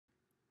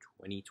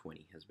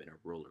2020 has been a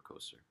roller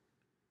coaster,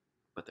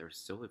 but there are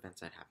still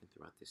events that happen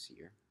throughout this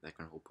year that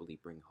can hopefully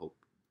bring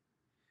hope.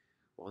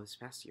 While this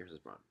past year has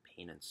brought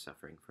pain and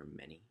suffering for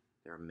many,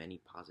 there are many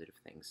positive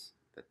things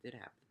that did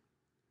happen,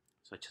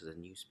 such as a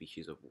new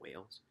species of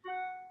whales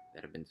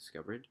that have been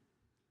discovered.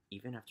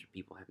 Even after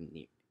people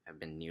have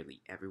been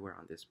nearly everywhere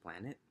on this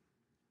planet,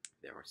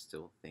 there are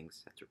still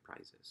things that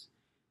surprise us.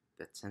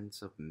 That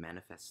sense of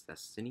manifest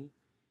destiny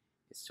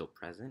is still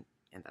present,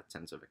 and that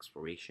sense of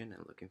exploration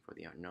and looking for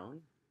the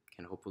unknown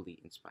can hopefully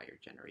inspire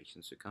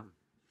generations to come.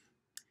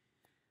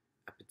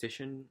 A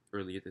petition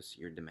earlier this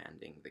year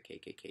demanding the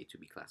KKK to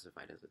be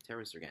classified as a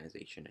terrorist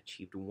organization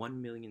achieved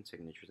 1 million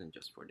signatures in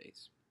just 4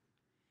 days.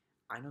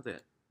 I know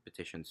that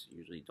petitions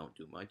usually don't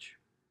do much,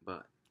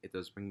 but it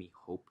does bring me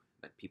hope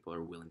that people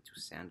are willing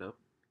to stand up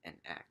and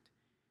act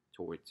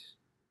towards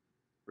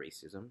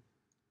racism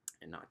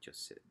and not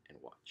just sit and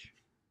watch.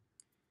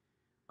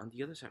 On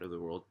the other side of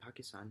the world,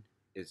 Pakistan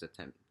is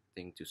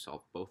attempting to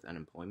solve both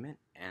unemployment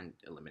and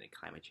eliminate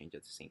climate change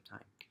at the same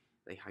time.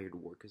 They hired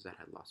workers that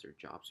had lost their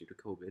jobs due to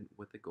COVID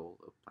with the goal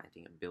of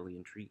planting 1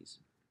 billion trees.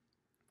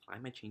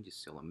 Climate change is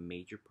still a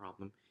major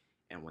problem,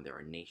 and when there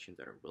are nations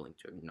that are willing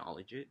to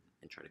acknowledge it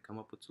and try to come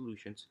up with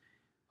solutions,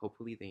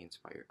 hopefully they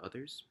inspire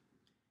others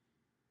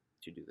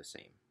to do the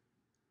same.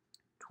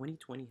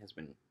 2020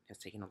 has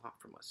taken a lot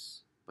from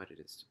us, but it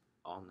is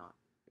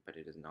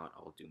not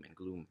all doom and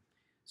gloom.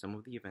 Some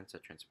of the events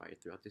that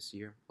transpired throughout this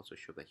year also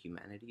show that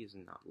humanity is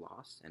not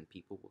lost and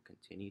people will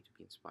continue to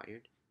be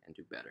inspired and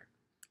do better.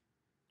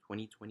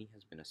 2020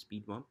 has been a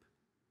speed bump,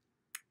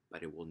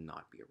 but it will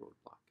not be a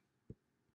roadblock.